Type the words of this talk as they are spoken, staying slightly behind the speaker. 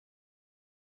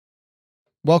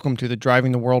Welcome to the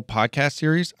Driving the World podcast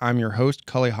series. I'm your host,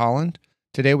 Cully Holland.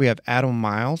 Today we have Adam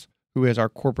Miles, who is our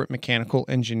corporate mechanical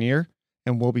engineer,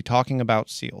 and we'll be talking about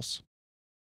seals.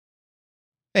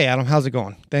 Hey, Adam, how's it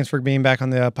going? Thanks for being back on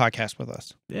the podcast with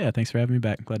us. Yeah, thanks for having me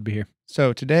back. Glad to be here.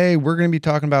 So today we're going to be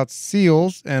talking about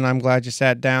seals, and I'm glad you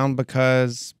sat down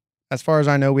because as far as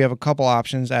I know, we have a couple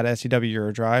options at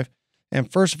SEW-EURODRIVE.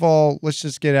 And first of all, let's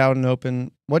just get out and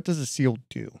open. What does a seal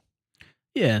do?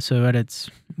 Yeah, so at its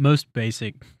most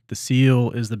basic, the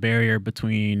seal is the barrier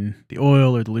between the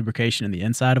oil or the lubrication in the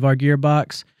inside of our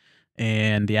gearbox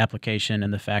and the application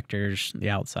and the factors, the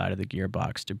outside of the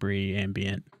gearbox, debris,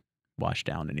 ambient, wash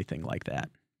down, anything like that.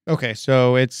 Okay,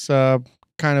 so it's kind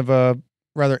of a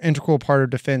rather integral part of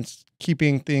defense,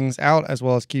 keeping things out as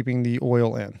well as keeping the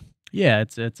oil in. Yeah,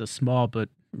 it's a small but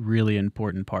really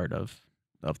important part of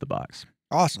the box.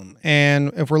 Awesome.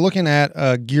 And if we're looking at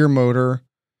a gear motor,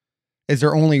 is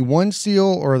there only one seal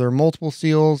or are there multiple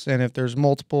seals? And if there's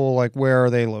multiple, like where are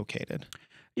they located?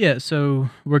 Yeah, so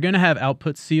we're going to have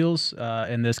output seals.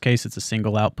 In this case, it's a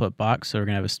single output box, so we're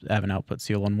going to have an output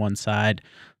seal on one side.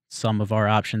 Some of our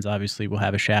options, obviously, will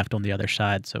have a shaft on the other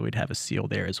side, so we'd have a seal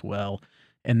there as well.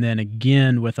 And then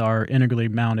again, with our integrally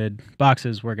mounted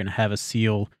boxes, we're going to have a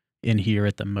seal in here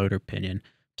at the motor pinion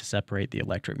to separate the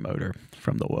electric motor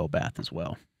from the oil bath as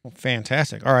well. Well,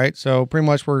 fantastic. All right. So pretty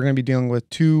much we're going to be dealing with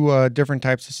two different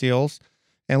types of seals.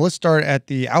 And let's start at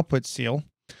the output seal.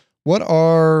 What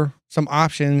are some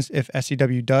options if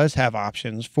SEW does have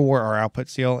options for our output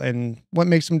seal, and what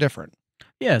makes them different?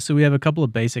 Yeah, so we have a couple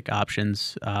of basic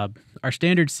options. Our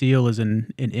standard seal is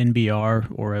an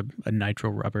NBR or a nitro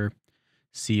rubber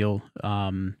seal.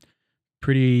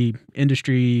 Pretty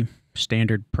industry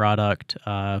standard product,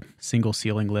 single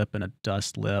sealing lip and a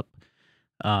dust lip.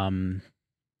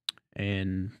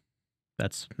 And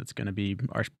that's going to be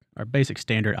our basic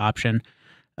standard option.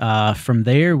 From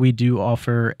there, we do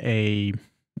offer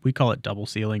we call it double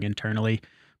sealing internally,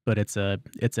 but it's a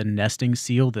nesting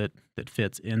seal that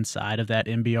fits inside of that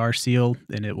NBR seal,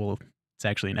 and it's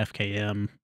actually an FKM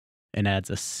and adds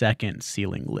a second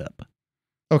sealing lip.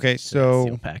 Okay, so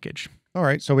seal package. All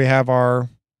right, so we have our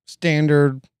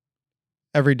standard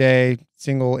everyday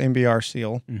single NBR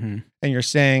seal. Mm-hmm. And you're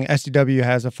saying SEW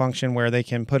has a function where they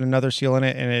can put another seal in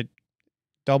it and it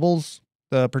doubles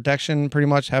the protection, pretty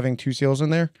much having two seals in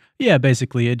there? Yeah,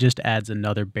 basically it just adds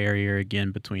another barrier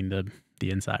again between the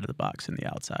inside of the box and the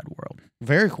outside world.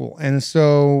 Very cool. And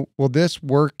so will this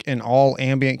work in all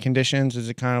ambient conditions? Is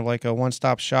it kind of like a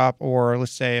one-stop shop? Or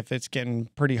let's say if it's getting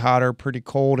pretty hot or pretty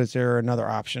cold, is there another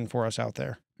option for us out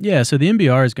there? Yeah, so the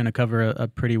NBR is going to cover a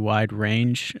pretty wide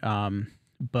range.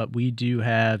 But we do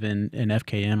have an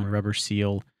FKM rubber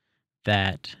seal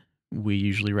that we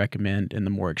usually recommend in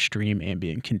the more extreme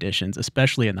ambient conditions,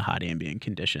 especially in the hot ambient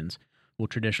conditions. We'll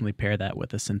traditionally pair that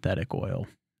with a synthetic oil.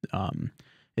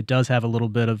 It does have a little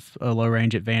bit of a low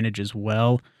range advantage as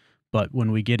well, but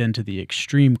when we get into the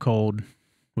extreme cold,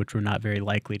 which we're not very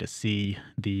likely to see,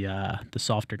 the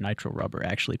softer nitro rubber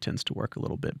actually tends to work a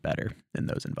little bit better in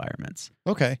those environments.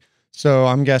 Okay, so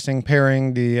I'm guessing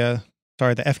pairing the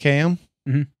FKM.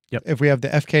 Mm-hmm. Yep. If we have the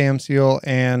FKM seal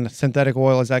and synthetic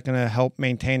oil, is that going to help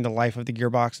maintain the life of the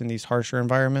gearbox in these harsher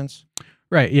environments?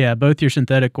 Right. Yeah. Both your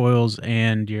synthetic oils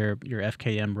and your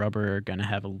FKM rubber are going to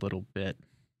have a little bit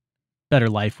better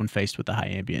life when faced with the high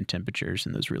ambient temperatures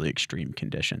and those really extreme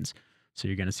conditions. So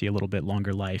you're going to see a little bit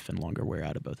longer life and longer wear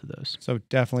out of both of those. So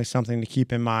definitely something to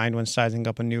keep in mind when sizing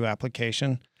up a new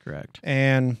application. Correct.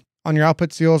 And on your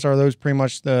output seals, are those pretty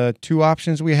much the two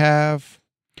options we have?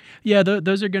 Yeah,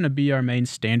 those are going to be our main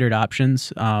standard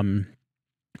options.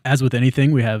 As with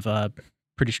anything, we have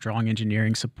pretty strong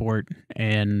engineering support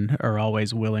and are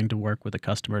always willing to work with a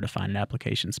customer to find an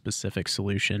application-specific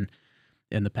solution.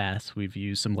 In the past, we've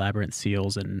used some labyrinth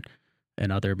seals and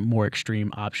other more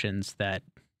extreme options that,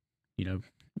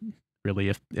 really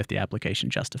if the application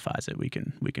justifies it, we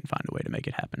can find a way to make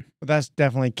it happen. But that's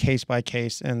definitely case by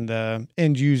case, and the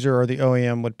end user or the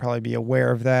OEM would probably be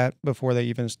aware of that before they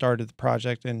even started the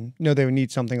project and know they would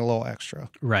need something a little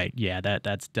extra. Right. Yeah,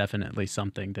 that's definitely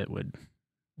something that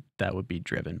would be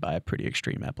driven by a pretty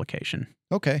extreme application.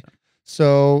 Okay.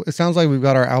 So it sounds like we've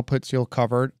got our output seal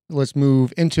covered. Let's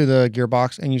move into the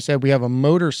gearbox. And you said we have a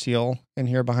motor seal in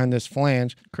here behind this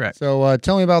flange. Correct. So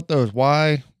tell me about those.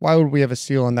 Why would we have a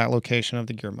seal in that location of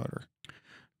the gear motor?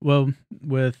 Well,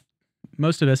 with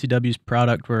most of SEW's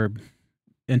product, we're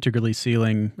integrally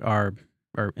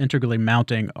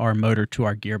mounting our motor to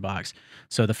our gearbox.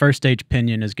 So the first stage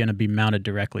pinion is going to be mounted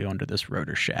directly onto this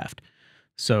rotor shaft.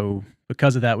 So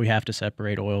because of that, we have to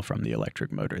separate oil from the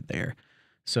electric motor there.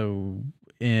 So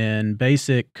in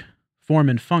basic form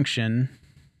and function,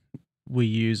 we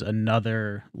use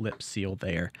another lip seal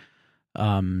there.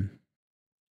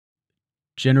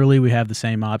 Generally, we have the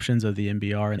same options of the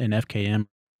MBR and FKM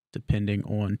depending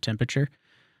on temperature.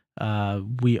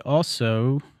 We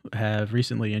also have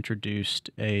recently introduced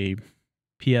a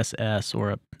PSS,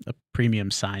 or a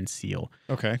premium sign seal.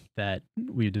 Okay. That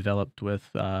we developed with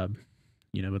a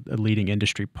leading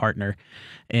industry partner.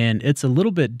 And it's a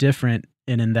little bit different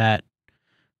in that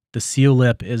the seal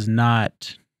lip is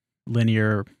not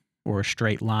linear or a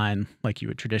straight line like you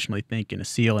would traditionally think in a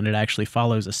seal, and it actually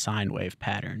follows a sine wave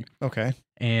pattern. Okay.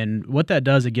 And what that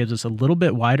does, it gives us a little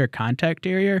bit wider contact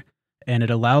area, and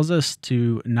it allows us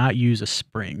to not use a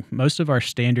spring. Most of our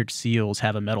standard seals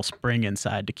have a metal spring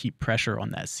inside to keep pressure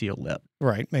on that seal lip.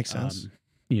 Right, makes sense.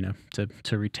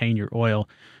 To retain your oil.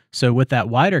 So with that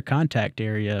wider contact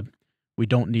area, we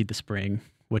don't need the spring,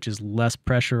 which is less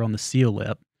pressure on the seal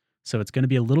lip. So it's going to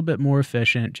be a little bit more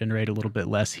efficient, generate a little bit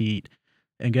less heat,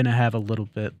 and going to have a little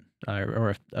bit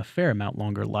or a fair amount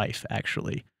longer life,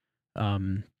 actually.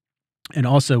 And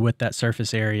also with that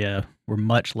surface area, we're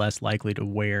much less likely to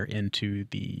wear into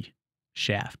the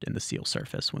shaft in the seal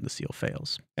surface when the seal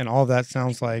fails. And all of that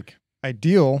sounds like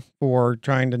ideal for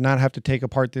trying to not have to take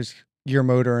apart this gear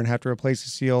motor and have to replace the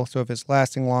seal. So if it's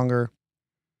lasting longer,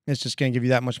 it's just going to give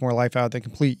you that much more life out of the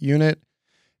complete unit.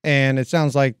 And it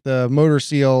sounds like the motor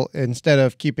seal, instead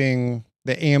of keeping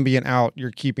the ambient out,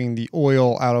 you're keeping the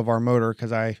oil out of our motor,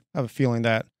 because I have a feeling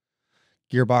that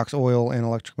gearbox oil and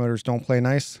electric motors don't play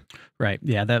nice. Right.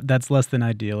 Yeah, that's less than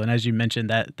ideal. And as you mentioned,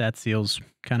 that seal's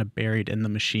kind of buried in the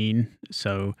machine.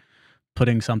 So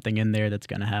putting something in there that's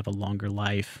going to have a longer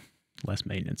life, less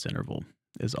maintenance interval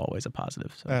is always a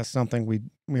positive. So that's something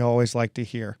we always like to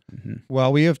hear. Mm-hmm.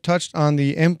 Well, we have touched on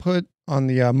the input on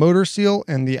the motor seal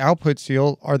and the output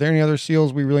seal. Are there any other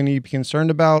seals we really need to be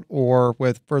concerned about, or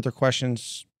with further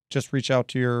questions, just reach out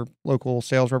to your local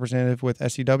sales representative with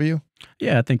SEW?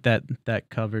 Yeah, I think that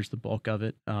covers the bulk of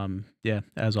it.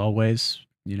 As always,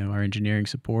 our engineering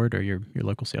support or your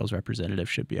local sales representative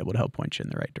should be able to help point you in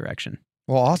the right direction.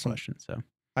 Well, awesome. So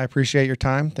I appreciate your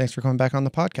time. Thanks for coming back on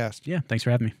the podcast. Yeah, thanks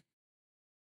for having me.